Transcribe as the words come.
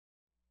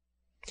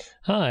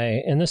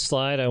Hi, in this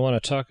slide, I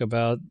want to talk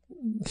about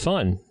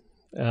fun,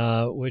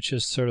 which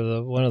is sort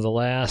of one of the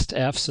last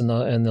F's in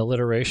the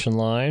alliteration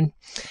line.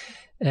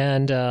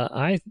 And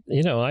I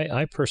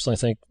personally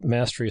think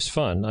mastery is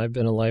fun. I've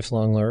been a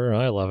lifelong learner,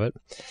 and I love it.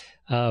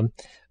 Um,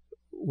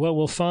 what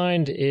we'll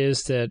find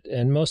is that,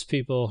 and most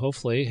people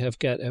hopefully have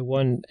got at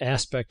one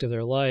aspect of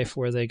their life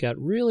where they got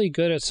really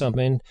good at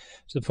something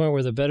to the point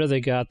where the better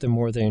they got, the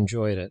more they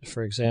enjoyed it.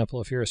 For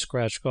example, if you're a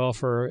scratch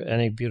golfer,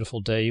 any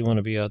beautiful day you want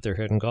to be out there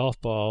hitting golf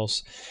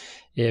balls.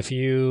 If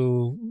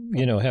you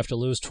have to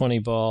lose 20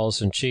 balls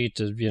and cheat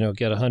to,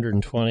 get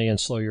 120 and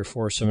slow your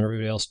foursome and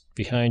everybody else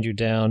behind you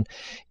down,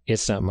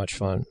 it's not much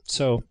fun.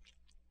 So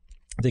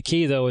the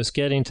key, though, is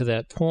getting to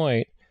that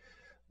point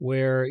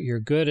where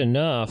you're good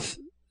enough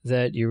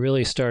that you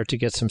really start to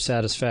get some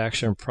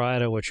satisfaction and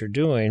pride of what you're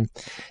doing,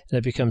 and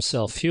it becomes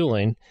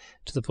self-fueling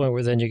to the point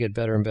where then you get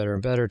better and better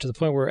and better, to the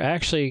point where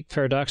actually,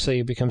 paradoxically,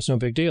 it becomes no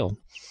big deal.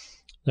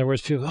 In other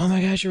words, people, oh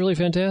my gosh, you're really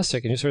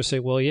fantastic. And you sort of say,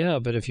 well, yeah,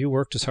 but if you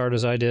worked as hard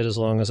as I did, as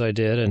long as I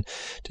did, and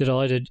did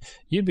all I did,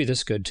 you'd be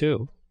this good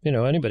too.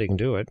 Anybody can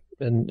do it.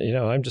 And,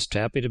 I'm just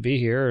happy to be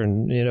here.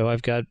 And,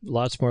 I've got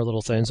lots more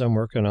little things I'm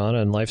working on,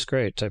 and life's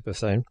great type of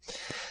thing.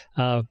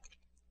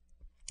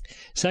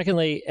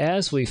 Secondly,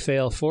 as we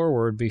fail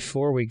forward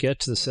before we get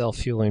to the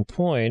self-fueling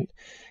point,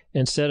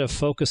 instead of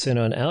focusing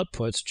on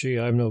outputs, gee,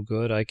 I'm no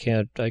good, I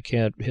can't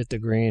hit the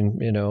green,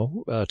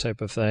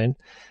 type of thing.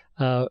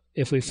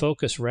 If we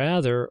focus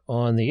rather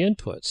on the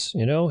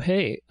inputs,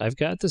 hey, I've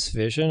got this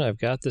vision, I've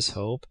got this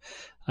hope,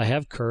 I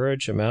have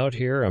courage, I'm out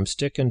here, I'm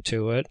sticking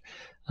to it.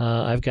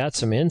 I've got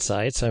some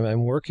insights.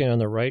 I'm working on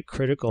the right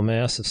critical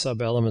mass of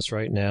sub-elements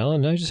right now,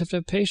 and I just have to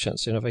have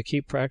patience. If I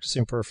keep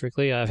practicing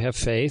perfectly, I have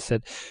faith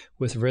that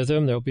with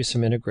rhythm there'll be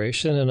some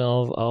integration, and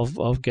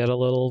I'll get a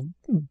little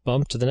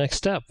bump to the next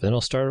step. Then I'll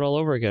start it all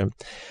over again.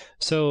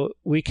 So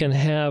we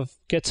can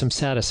get some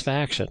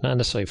satisfaction, not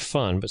necessarily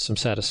fun, but some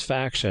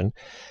satisfaction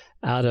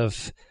out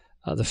of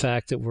the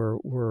fact that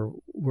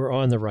we're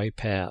on the right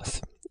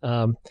path.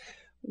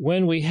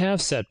 When we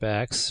have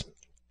setbacks,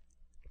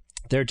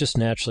 they're just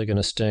naturally going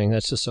to sting.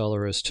 That's just all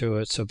there is to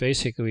it. So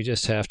basically, we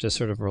just have to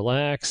sort of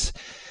relax,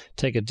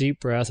 take a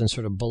deep breath, and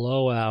sort of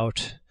blow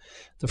out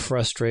the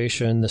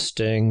frustration, the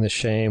sting, the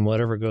shame,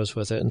 whatever goes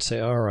with it, and say,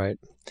 all right,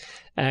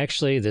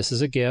 actually, this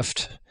is a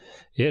gift.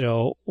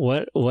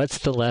 What's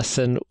the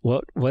lesson?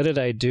 What did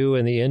I do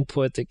in the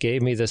input that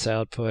gave me this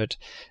output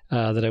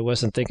that I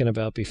wasn't thinking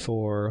about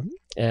before?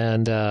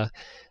 And learn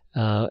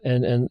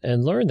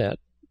that.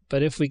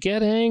 But if we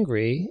get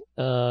angry,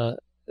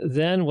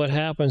 then what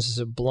happens is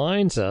it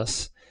blinds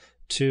us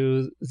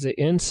to the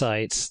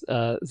insights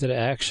that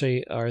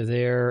actually are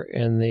there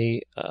in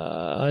the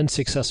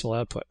unsuccessful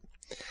output.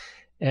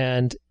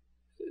 And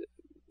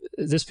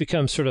this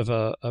becomes sort of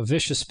a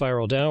vicious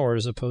spiral downward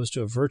as opposed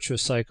to a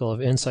virtuous cycle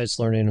of insights,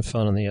 learning, and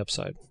fun on the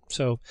upside.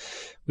 So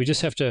we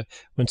just have to,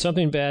 when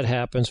something bad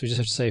happens, we just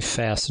have to say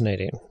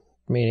fascinating,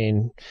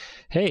 meaning,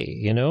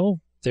 hey,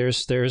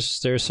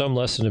 there's some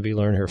lesson to be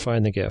learned here.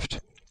 Find the gift.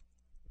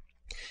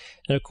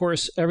 And of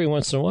course, every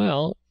once in a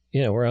while,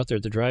 we're out there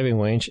at the driving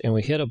range and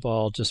we hit a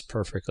ball just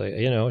perfectly.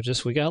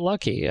 We got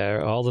lucky.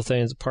 All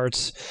the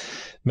parts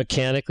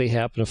mechanically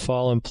happen to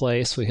fall in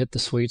place. We hit the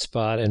sweet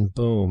spot and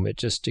boom, it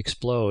just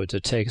explodes.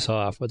 It takes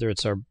off, whether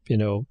it's our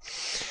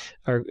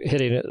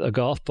hitting a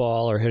golf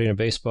ball or hitting a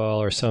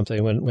baseball or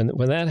something.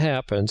 When that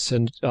happens,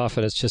 and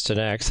often it's just an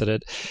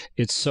accident,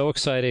 it's so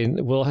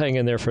exciting. We'll hang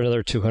in there for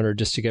another 200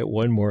 just to get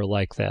one more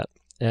like that.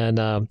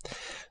 And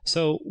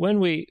so when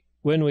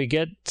we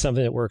get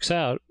something that works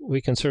out,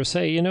 we can sort of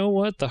say, you know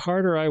what, the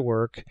harder I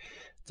work,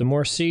 the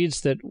more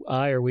seeds that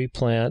I or we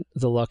plant,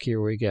 the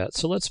luckier we get.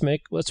 So let's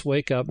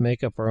wake up,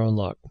 make up our own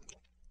luck.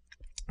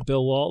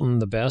 Bill Walton,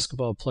 the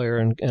basketball player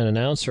and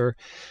announcer,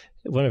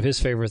 one of his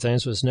favorite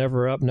things was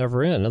never up,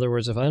 never in. In other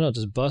words, if I don't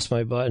just bust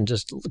my butt and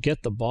just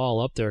get the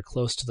ball up there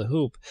close to the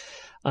hoop,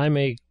 I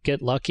may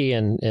get lucky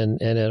and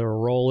it'll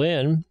roll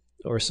in,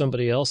 or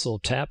somebody else will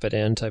tap it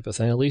in type of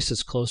thing. At least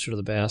it's closer to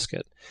the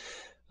basket.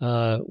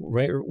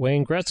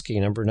 Wayne Gretzky,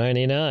 number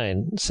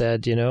 99,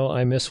 said,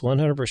 I miss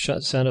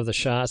 100% of the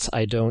shots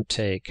I don't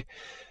take.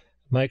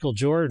 Michael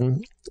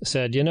Jordan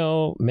said,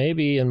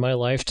 maybe in my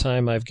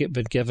lifetime I've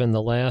been given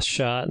the last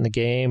shot in the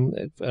game,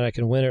 and I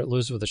can win or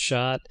lose with a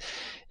shot.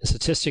 And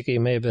statistically, it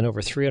may have been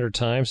over 300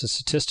 times, and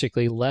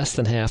statistically, less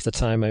than half the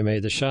time I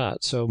made the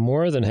shot. So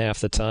more than half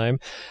the time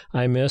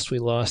I missed, we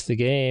lost the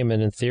game,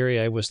 and in theory,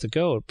 I was the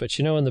GOAT. But,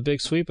 in the big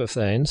sweep of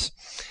things,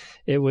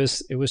 it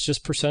was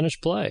just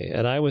percentage play,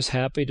 and I was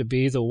happy to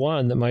be the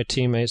one that my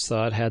teammates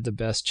thought had the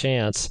best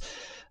chance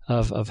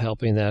of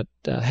helping that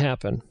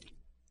happen.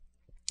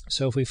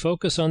 So if we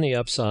focus on the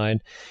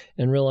upside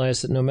and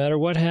realize that no matter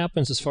what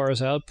happens as far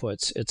as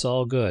outputs, it's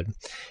all good.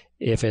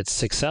 If it's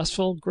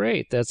successful,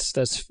 great. That's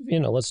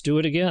let's do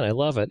it again. I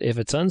love it. If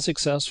it's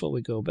unsuccessful,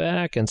 we go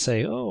back and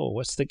say, oh,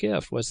 what's the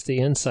gift? What's the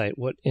insight?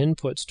 What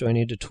inputs do I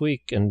need to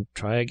tweak and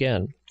try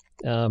again?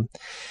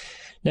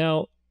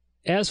 Now,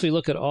 as we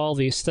look at all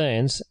these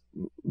things,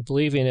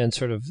 believing in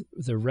sort of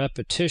the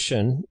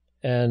repetition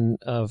and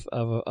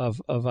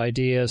of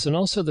ideas, and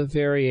also the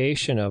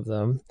variation of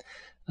them.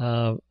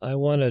 I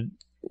want to,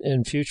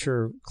 in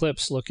future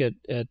clips, look at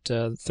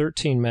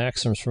 13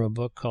 maxims from a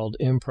book called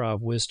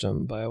Improv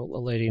Wisdom by a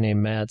lady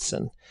named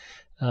Madsen.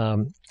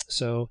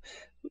 So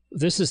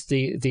this is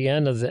the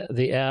end of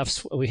the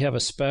Fs. We have a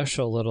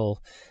special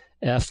little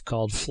F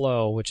called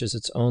flow, which is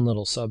its own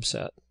little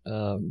subset.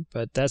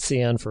 But that's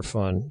the end for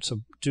fun.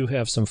 So do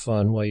have some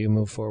fun while you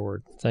move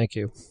forward. Thank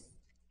you.